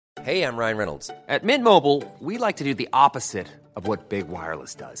Hey, I'm Ryan Reynolds. At Mint Mobile, we like to do the opposite of what Big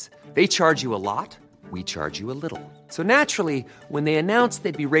Wireless does. They charge you a lot, we charge you a little. So naturally, when they announced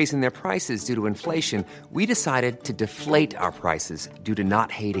they'd be raising their prices due to inflation, we decided to deflate our prices due to not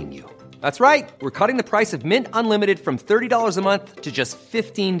hating you. That's right. We're cutting the price of Mint Unlimited from $30 a month to just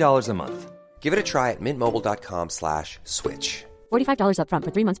 $15 a month. Give it a try at mintmobile.com/switch. $45 up front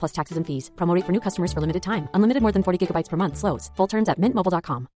for 3 months plus taxes and fees. Promo rate for new customers for limited time. Unlimited more than 40 gigabytes per month. Slows full terms at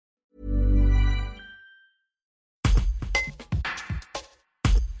mintmobile.com.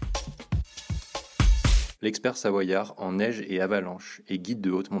 L'expert savoyard en neige et avalanche et guide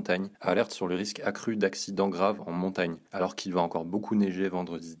de haute montagne alerte sur le risque accru d'accidents graves en montagne, alors qu'il va encore beaucoup neiger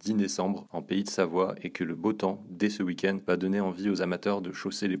vendredi 10 décembre en pays de Savoie et que le beau temps, dès ce week-end, va donner envie aux amateurs de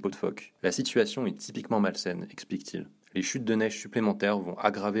chausser les pots de phoque. La situation est typiquement malsaine, explique-t-il. Les chutes de neige supplémentaires vont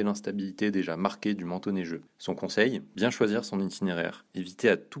aggraver l'instabilité déjà marquée du manteau neigeux. Son conseil, bien choisir son itinéraire, éviter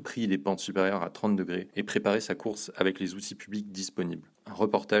à tout prix les pentes supérieures à 30 degrés et préparer sa course avec les outils publics disponibles. Un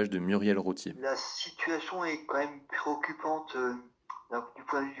reportage de Muriel Rottier. La situation est quand même préoccupante du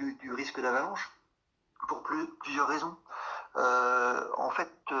point de vue du risque d'avalanche pour plusieurs raisons. La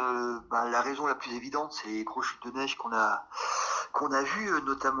raison la plus évidente, c'est les grosses chutes de neige qu'on a vues,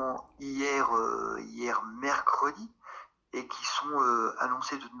 notamment hier mercredi, et qui sont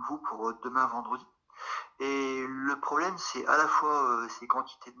annoncées de nouveau pour demain vendredi. Et le problème, c'est à la fois ces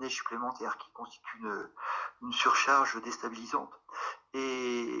quantités de neige supplémentaires qui constituent une surcharge déstabilisante.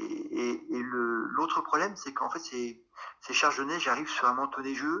 Et l'autre problème, c'est qu'en fait, ces charges de neige arrivent sur un manteau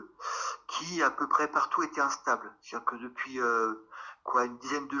neigeux qui, à peu près partout, était instable. C'est-à-dire que depuis une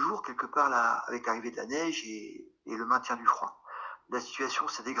dizaine de jours, quelque part, là, avec l'arrivée de la neige et le maintien du froid, la situation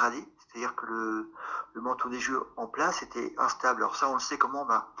s'est dégradée. C'est-à-dire que le manteau neigeux en place était instable. Alors ça, on le sait comment?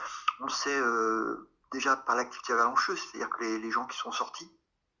 On le sait déjà par l'activité avalancheuse, c'est-à-dire que les gens qui sont sortis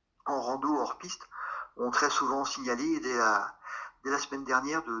en rando hors piste ont très souvent signalé dès la semaine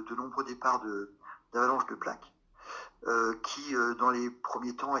dernière de nombreux départs d'avalanches de plaques qui dans les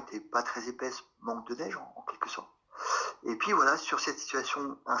premiers temps étaient pas très épaisses, manque de neige en quelque sorte. Et puis voilà, sur cette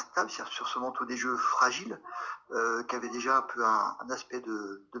situation instable, sur ce manteau neigeux fragile qui avait déjà un peu un aspect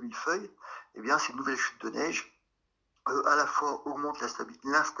de millefeuille, eh bien ces nouvelles chutes de neige à la fois augmentent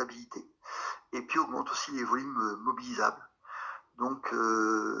l'instabilité et puis augmentent aussi les volumes mobilisables. Donc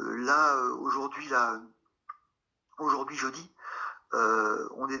aujourd'hui jeudi,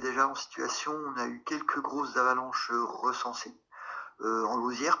 on est déjà en situation, on a eu quelques grosses avalanches recensées en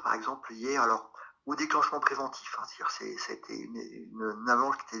Lozère par exemple hier, alors au déclenchement préventif, c'était une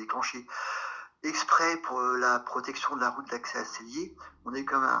avalanche qui était déclenchée exprès pour la protection de la route d'accès à Célier. On a eu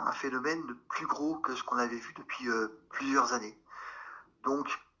quand même un phénomène plus gros que ce qu'on avait vu depuis plusieurs années. Donc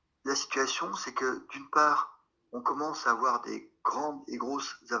la situation, c'est que d'une part, on commence à avoir des grandes et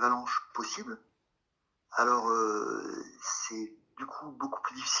grosses avalanches possibles. Alors c'est du coup beaucoup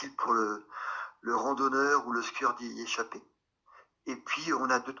plus difficile pour le randonneur ou le skieur d'y échapper. Et puis on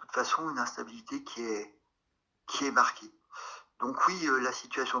a de toute façon une instabilité qui est marquée. Donc oui, la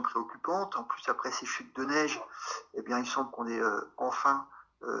situation est préoccupante. En plus, après ces chutes de neige, eh bien, il semble qu'on ait enfin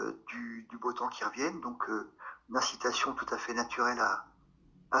du beau temps qui revienne. Donc une incitation tout à fait naturelle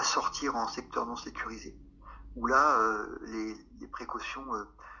à sortir en secteur non sécurisé, où là, les précautions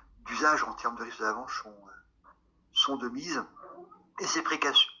d'usage en termes de risque d'avalanche sont de mise. Et ces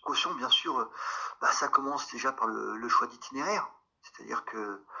précautions, bien sûr, ça commence déjà par le choix d'itinéraire. C'est-à-dire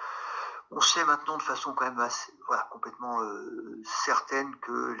que on sait maintenant de façon quand même complètement certaine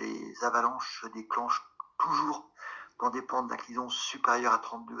que les avalanches se déclenchent toujours dans des pentes d'inclinaison supérieures à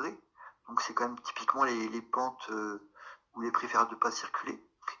 30 degrés. Donc c'est quand même typiquement les pentes où il est préférable de ne pas circuler.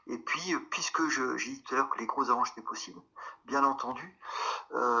 Et puis, puisque j'ai dit tout à l'heure que les grosses avalanches étaient possibles, bien entendu,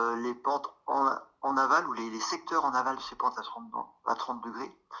 les pentes en aval ou les secteurs en aval de ces pentes à 30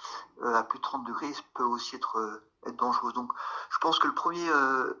 degrés, à plus de 30 degrés, peuvent aussi être dangereuses. Donc je pense que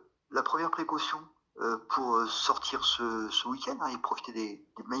la première précaution pour sortir ce week-end et profiter des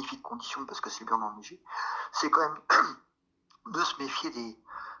magnifiques conditions parce que c'est bien enneigé, c'est quand même de se méfier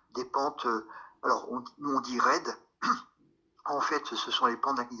des pentes, alors nous on dit raides. En fait, ce sont les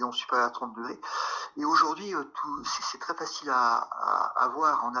pentes d'inclinaison supérieures à 30 degrés. Et aujourd'hui, c'est très facile à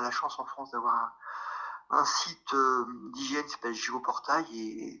voir. On a la chance en France d'avoir un site d'hygiène qui s'appelle Géoportail.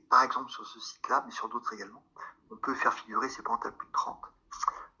 Et par exemple, sur ce site-là, mais sur d'autres également, on peut faire figurer ces pentes à plus de 30.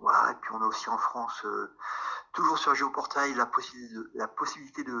 Voilà. Et puis on a aussi en France, toujours sur Géoportail, la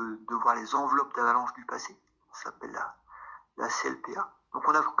possibilité de voir les enveloppes d'avalanche du passé. Ça s'appelle la CLPA. Donc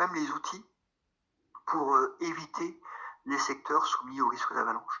on a quand même les outils pour éviter les secteurs soumis au risque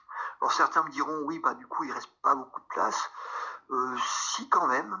d'avalanche. Alors certains me diront, oui, du coup, il reste pas beaucoup de place. Si quand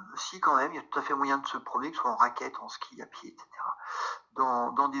même, il y a tout à fait moyen de se promener, que ce soit en raquette, en ski, à pied, etc.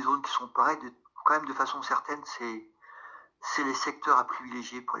 Dans des zones qui sont pareilles, quand même de façon certaine, c'est les secteurs à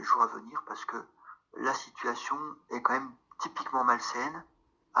privilégier pour les jours à venir, parce que la situation est quand même typiquement malsaine,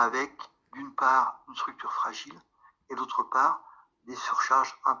 avec d'une part une structure fragile, et d'autre part des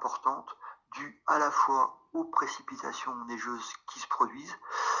surcharges importantes dues à la fois aux précipitations neigeuses qui se produisent,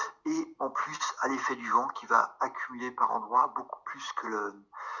 et en plus à l'effet du vent qui va accumuler par endroits beaucoup plus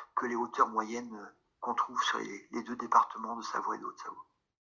que les hauteurs moyennes qu'on trouve sur les deux départements de Savoie et de Haute-Savoie.